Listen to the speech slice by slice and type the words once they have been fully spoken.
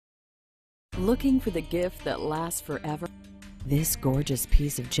Looking for the gift that lasts forever? This gorgeous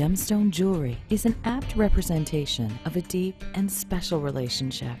piece of gemstone jewelry is an apt representation of a deep and special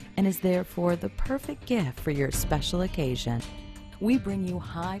relationship and is therefore the perfect gift for your special occasion. We bring you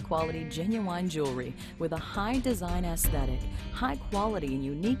high-quality, genuine jewelry with a high design aesthetic, high quality and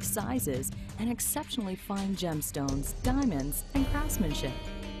unique sizes, and exceptionally fine gemstones, diamonds, and craftsmanship.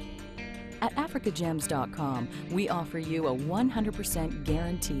 At AfricaGems.com, we offer you a 100%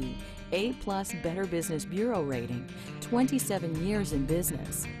 guarantee, A+ Better Business Bureau rating, 27 years in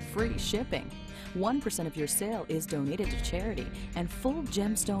business, free shipping, 1% of your sale is donated to charity, and full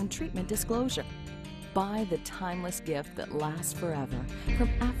gemstone treatment disclosure. Buy the timeless gift that lasts forever from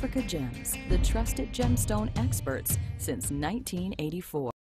AfricaGems, the trusted gemstone experts since 1984.